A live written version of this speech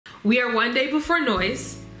We are one day before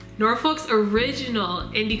NOICE, Norfolk's original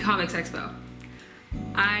indie comics expo.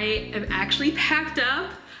 I am actually packed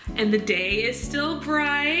up and the day is still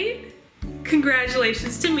bright.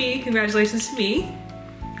 Congratulations to me, congratulations to me.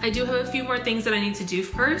 I do have a few more things that I need to do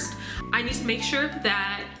first. I need to make sure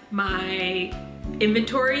that my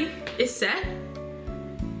inventory is set.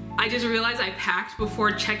 I just realized I packed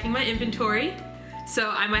before checking my inventory,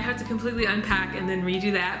 so I might have to completely unpack and then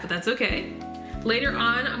redo that, but that's okay. Later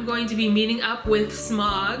on, I'm going to be meeting up with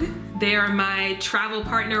Smog. They are my travel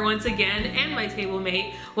partner once again and my table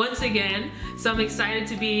mate once again. So I'm excited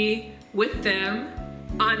to be with them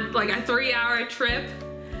on like a 3-hour trip.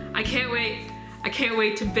 I can't wait. I can't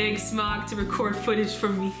wait to beg Smog to record footage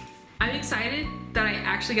from me. I'm excited that I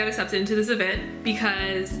actually got accepted into this event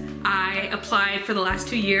because I applied for the last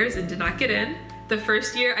 2 years and did not get in. The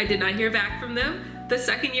first year I did not hear back from them. The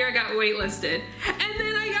second year I got waitlisted and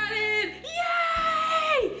then I got in.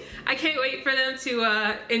 I can't wait for them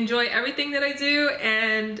to enjoy everything that I do,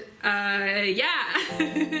 and yeah.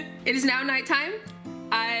 It is now nighttime.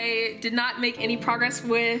 I did not make any progress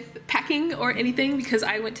with packing or anything because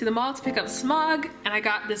I went to the mall to pick up Smog, and I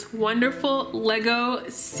got this wonderful Lego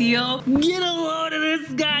seal. Get a load of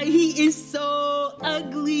this guy. He is so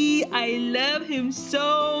ugly. I love him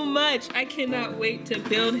so much. I cannot wait to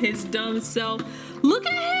build his dumb self. Look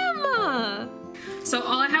at him. So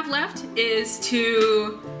all I have left is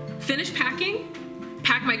to finish packing,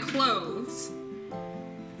 pack my clothes,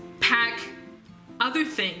 pack other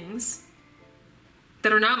things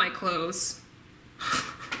that are not my clothes.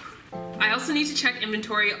 I also need to check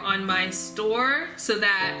inventory on my store so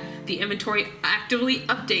that the inventory actively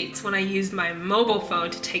updates when I use my mobile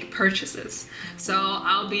phone to take purchases. So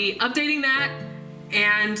I'll be updating that,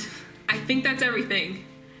 and I think that's everything.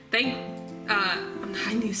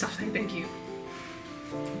 I need to stop saying thank you.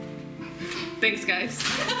 Thanks, guys.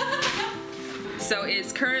 So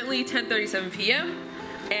it's currently 10:37 p.m.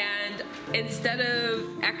 and instead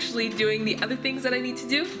of actually doing the other things that I need to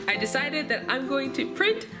do, I decided that I'm going to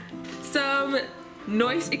print some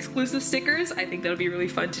NOICE exclusive stickers. I think that'll be really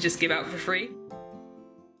fun to just give out for free.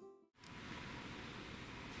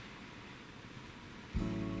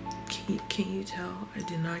 Can you tell I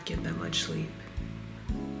did not get that much sleep?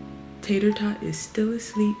 Tater Tot is still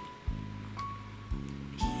asleep.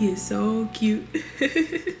 He is so cute.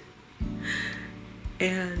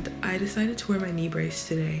 And I decided to wear my knee brace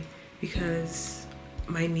today because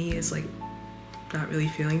my knee is like not really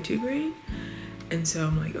feeling too great. And so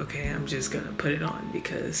I'm like, okay, I'm just gonna put it on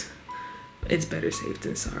because it's better safe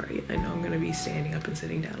than sorry. I know I'm gonna be standing up and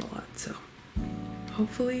sitting down a lot, so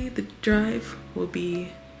hopefully the drive will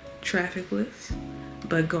be trafficless,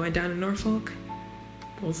 but going down to Norfolk,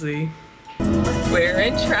 we'll see. We're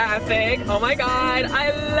in traffic. Oh my god,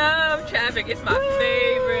 I love traffic. It's my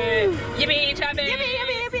favorite. Yippee, traffic. Yippee,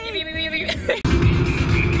 yippee, yippee. Yippee,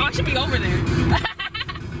 yippee. Oh, I should be over there.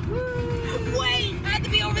 Wait, I have to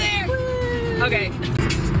be over there. Okay.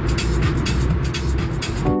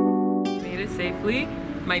 Made it safely.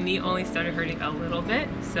 My knee only started hurting a little bit,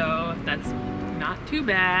 so that's not too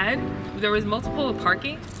bad. There was multiple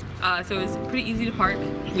parking. So it was pretty easy to park.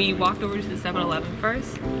 We walked over to the 7-Eleven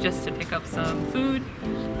first just to pick up some food,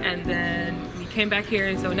 and then we came back here,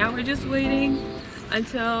 and so now we're just waiting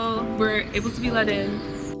until we're able to be let in.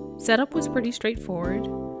 Setup was pretty straightforward.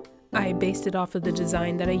 I based it off of the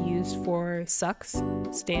design that I used for Sucks,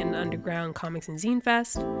 Stanton Underground Comics and Zine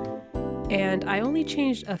Fest, and I only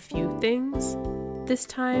changed a few things. This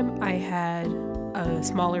time I had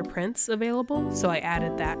smaller prints available, so I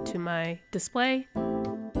added that to my display.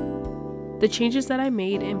 The changes that I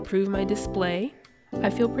made improve my display. I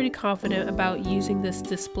feel pretty confident about using this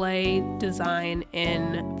display design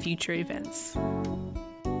in future events.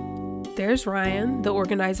 There's Ryan, the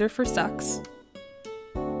organizer for Sucks.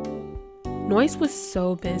 NOICE was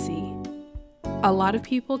so busy. A lot of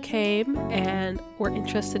people came and were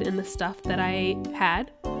interested in the stuff that I had.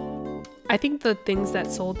 I think the things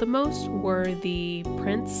that sold the most were the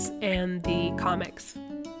prints and the comics.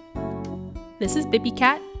 This is Bippy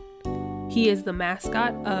Cat. He is the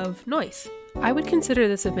mascot of NOICE. I would consider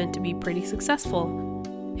this event to be pretty successful,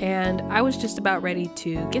 and I was just about ready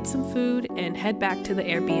to get some food and head back to the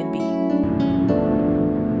Airbnb.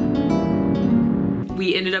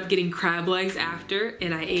 We ended up getting crab legs after,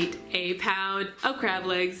 and I ate a pound of crab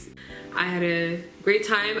legs. I had a great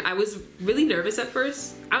time. I was really nervous at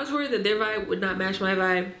first. I was worried that their vibe would not match my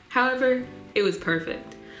vibe. However, it was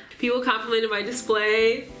perfect. People complimented my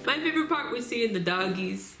display. My favorite part was seeing the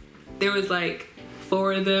doggies. There was like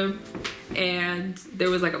 4 of them, and there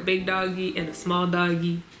was like a big doggy and a small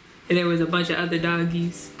doggy, and there was a bunch of other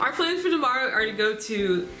doggies. Our plans for tomorrow are to go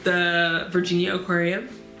to the Virginia Aquarium.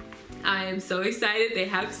 I am so excited. They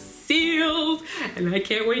have seals, and I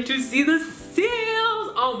can't wait to see the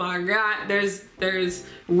seals. Oh my God. There's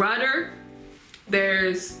Rudder.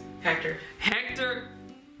 There's Hector.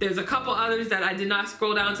 There's a couple others that I did not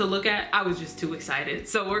scroll down to look at. I was just too excited.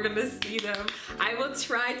 So we're gonna see them. I will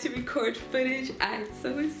try to record footage. I'm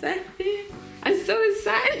so excited. I'm so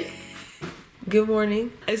excited. Good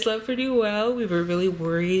morning. I slept pretty well. We were really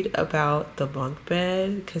worried about the bunk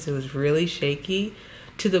bed because it was really shaky,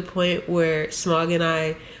 to the point where Smog and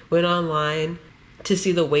I went online to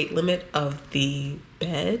see the weight limit of the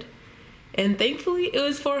bed. And thankfully it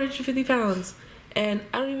was 450 pounds. And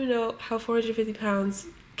I don't even know how 450 pounds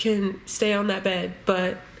can stay on that bed,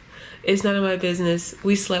 but it's none of my business.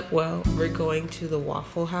 We slept well. We're going to the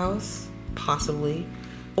Waffle House, possibly,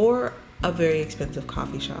 or a very expensive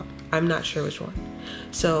coffee shop. I'm not sure which one.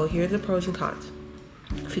 So here are the pros and cons.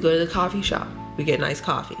 If we go to the coffee shop, we get nice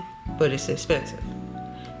coffee, but it's expensive.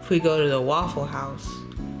 If we go to the Waffle House,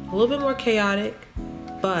 a little bit more chaotic,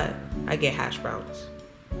 but I get hash browns.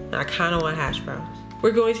 And I kind of want hash browns.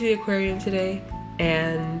 We're going to the aquarium today,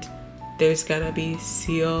 and there's gonna be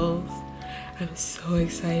seals. I'm so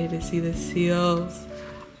excited to see the seals.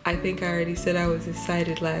 I think I already said I was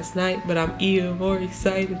excited last night, but I'm even more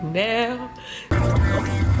excited now.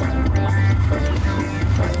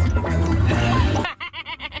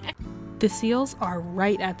 The seals are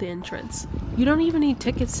right at the entrance. You don't even need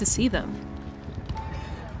tickets to see them.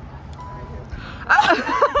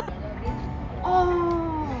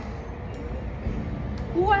 Oh!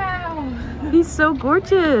 Wow! He's so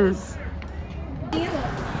gorgeous! It's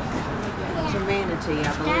a manatee,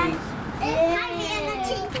 I believe.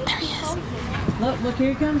 Look, here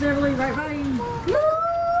he comes, Everly, right by him.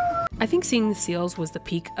 I think seeing the seals was the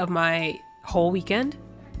peak of my whole weekend.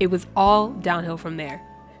 It was all downhill from there.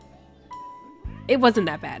 It wasn't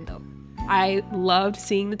that bad though. I loved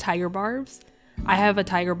seeing the tiger barbs. I have a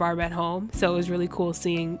tiger barb at home, so it was really cool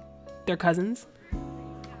seeing their cousins.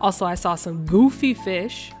 Also, I saw some goofy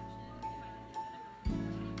fish.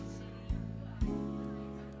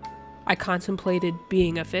 I contemplated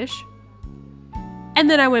being a fish. And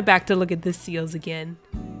then I went back to look at the seals again.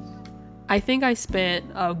 I think I spent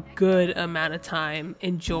a good amount of time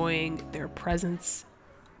enjoying their presence.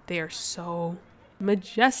 They are so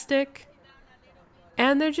majestic.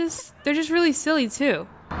 And they're just really silly too.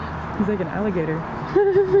 He's like an alligator.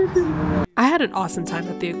 I had an awesome time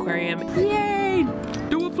at the aquarium. Yay!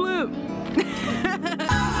 Do a flip!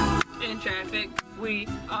 In traffic. We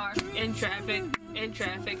are in traffic. In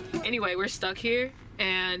traffic. Anyway, we're stuck here,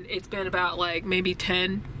 and it's been about like maybe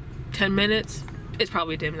 10 minutes. It's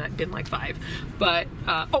probably been like 5, but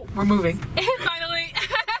oh, we're moving. Finally.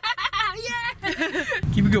 Yeah.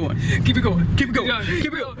 Keep it going. Keep it going. Keep it going.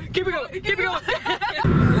 Keep it going. Keep it going. Keep it going.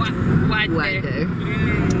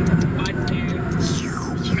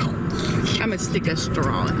 I'm gonna stick a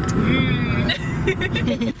straw in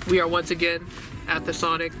it. We are once again at the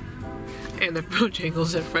Sonic and the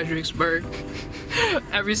Bojangles at Fredericksburg.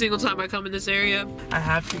 Every single time I come in this area, I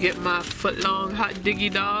have to get my foot-long hot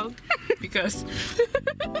diggy dog because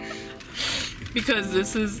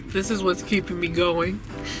this is what's keeping me going.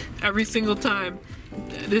 Every single time,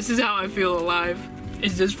 this is how I feel alive.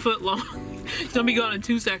 It's just foot long. It's gonna be gone in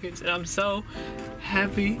 2 seconds, and I'm so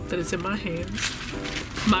happy that it's in my hands.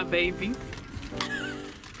 My baby.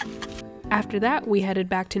 After that, we headed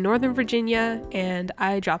back to Northern Virginia, and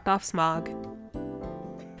I dropped off Smog.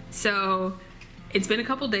 So it's been a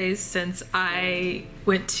couple days since I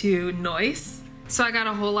went to NOICE, so I got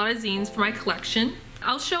a whole lot of zines for my collection.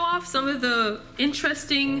 I'll show off some of the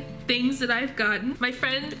interesting things that I've gotten. My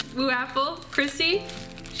friend Woo Apple, Chrissy,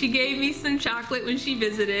 she gave me some chocolate when she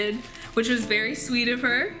visited, which was very sweet of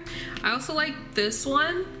her. I also like this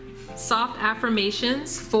one, Soft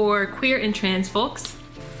Affirmations for Queer and Trans Folks.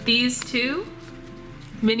 These two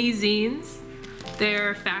mini zines,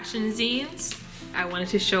 they're fashion zines. I wanted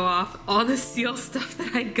to show off all the seal stuff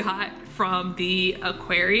that I got from the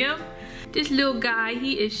aquarium. This little guy,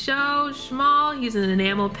 he is so small. He's an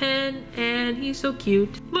enamel pen and he's so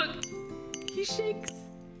cute. Look, he shakes.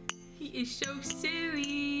 He is so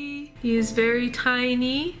silly. He is very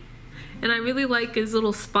tiny and I really like his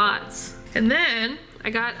little spots. And then I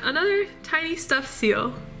got another tiny stuffed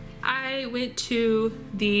seal. I went to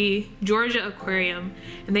the Georgia Aquarium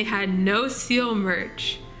and they had no seal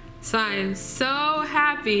merch. So I am so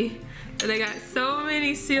happy that I got so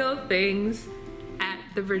many seal things at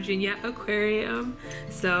the Virginia Aquarium.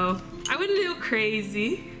 So I went a little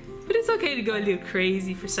crazy, but it's okay to go a little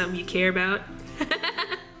crazy for something you care about.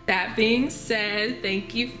 That being said,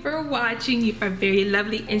 thank you for watching. You are very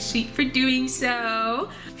lovely and sweet for doing so.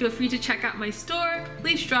 Feel free to check out my store,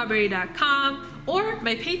 leafstrawberry.com, or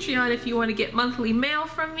my Patreon if you want to get monthly mail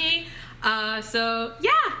from me. So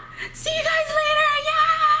yeah, see